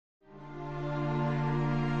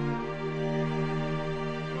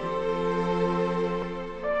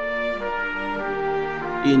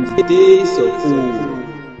in the days of old.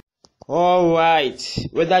 Alright,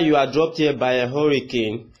 whether you are dropped here by a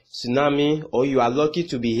hurricane, tsunami, or you are lucky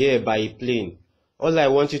to be here by a plane, all I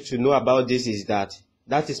want you to know about this is that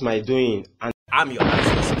is my doing and I'm your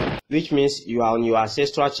ancestor. Which means you are on your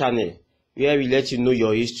ancestral channel where we let you know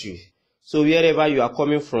your history. So wherever you are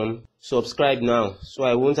coming from, subscribe now so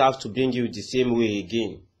I won't have to bring you the same way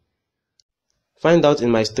again. Find out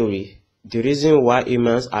in my story the reason why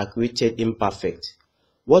humans are created imperfect.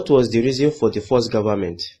 What was the reason for the first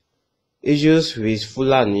government? Issues with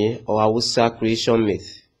Fulani or Hausa creation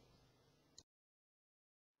myth.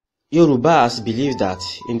 Yorubas believe that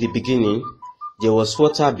in the beginning there was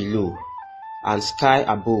water below and sky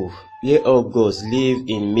above, where all gods live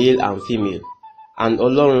in male and female, and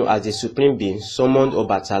Olorun as the supreme being summoned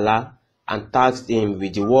Obatala and tasked him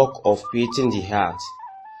with the work of creating the earth.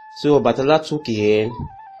 So Obatala took a hen,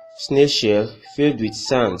 snail shell filled with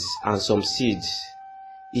sands and some seeds.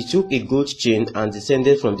 He took a gold chain and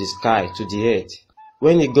descended from the sky to the earth.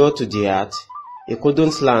 When he got to the earth, he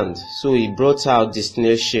couldn't land, so he brought out the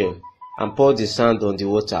snail shell and poured the sand on the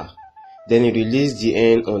water. Then he released the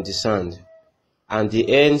hen on the sand, and the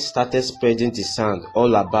hen started spreading the sand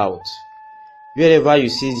all about. Wherever you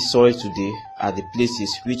see the soil today are the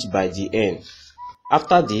places reached by the hen.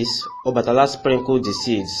 After this, Obatala sprinkled the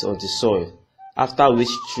seeds on the soil, after which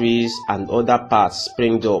trees and other parts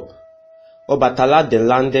sprang up. Obatala then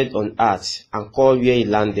landed on earth and called where he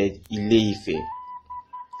landed Ile-Ife.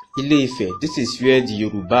 Ile-Ife, this is where the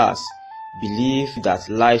Yorubas believe that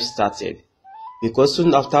life started, because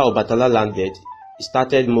soon after Obatala landed, he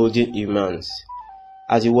started molding humans.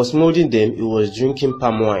 As he was molding them, he was drinking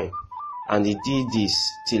palm wine, and he did this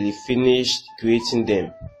till he finished creating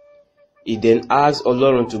them. He then asked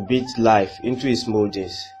Olorun to breathe life into his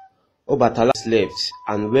moldings. Obatala slept,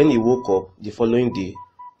 and when he woke up the following day,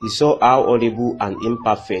 he saw how horrible and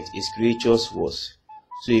imperfect his creatures was,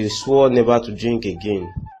 so he swore never to drink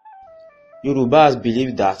again. Yorubas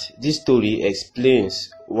believe that this story explains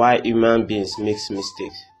why human beings make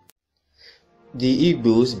mistakes. The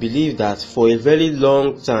Igbos believe that for a very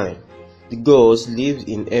long time, the gods lived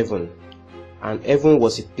in heaven, and heaven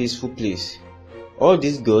was a peaceful place. All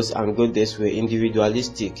these gods and goddesses were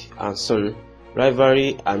individualistic, and soon,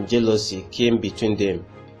 rivalry and jealousy came between them,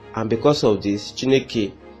 and because of this,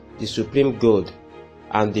 Chineke, the supreme god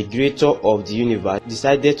and the creator of the universe,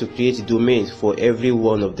 decided to create domains for every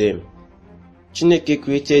one of them. Chineke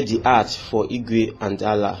created the earth for Igwe and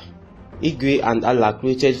Ala. Igwe and Ala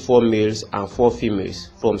created 4 males and 4 females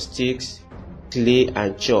from sticks, clay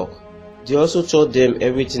and chalk. They also taught them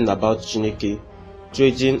everything about Chineke,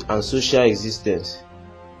 trading and social existence.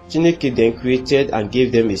 Chineke then created and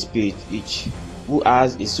gave them a spirit each, who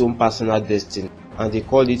has his own personal destiny, and they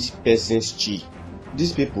call it person's chi.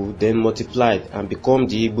 These people then multiplied and became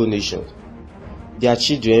the Igbo nation. Their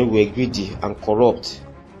children were greedy and corrupt,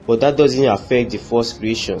 but that doesn't affect the first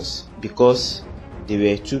creations because they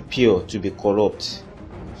were too pure to be corrupt.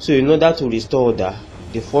 So in order to restore order,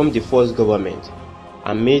 they formed the first government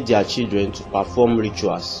and made their children to perform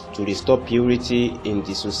rituals to restore purity in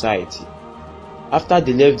the society. After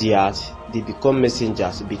they left the earth, they become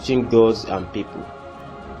messengers between gods and people.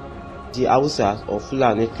 The Hausa or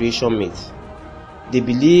Fulani creation myth. They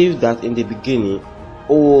believe that in the beginning,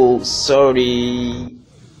 I'm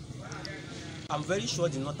very sure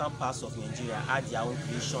the northern parts of Nigeria had their own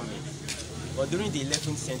creation myth, but during the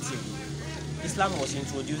 11th century, Islam was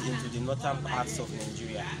introduced into the northern parts of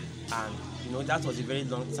Nigeria, and that was a very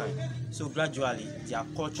long time. So gradually, their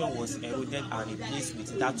culture was eroded and replaced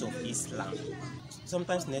with that of Islam.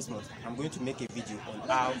 Sometimes next month, I'm going to make a video on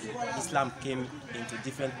how Islam came into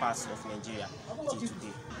different parts of Nigeria till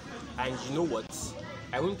today. And you know what?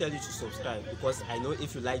 I won't tell you to subscribe because I know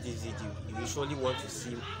if you like this video, you will surely want to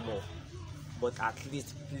see more. But at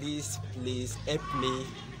least, please help me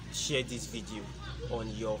share this video on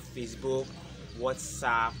your Facebook,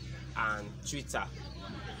 WhatsApp, and Twitter.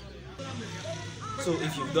 So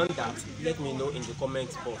if you've done that, let me know in the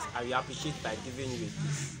comment box. I will appreciate by giving you a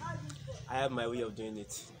kiss. I have my way of doing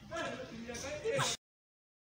it.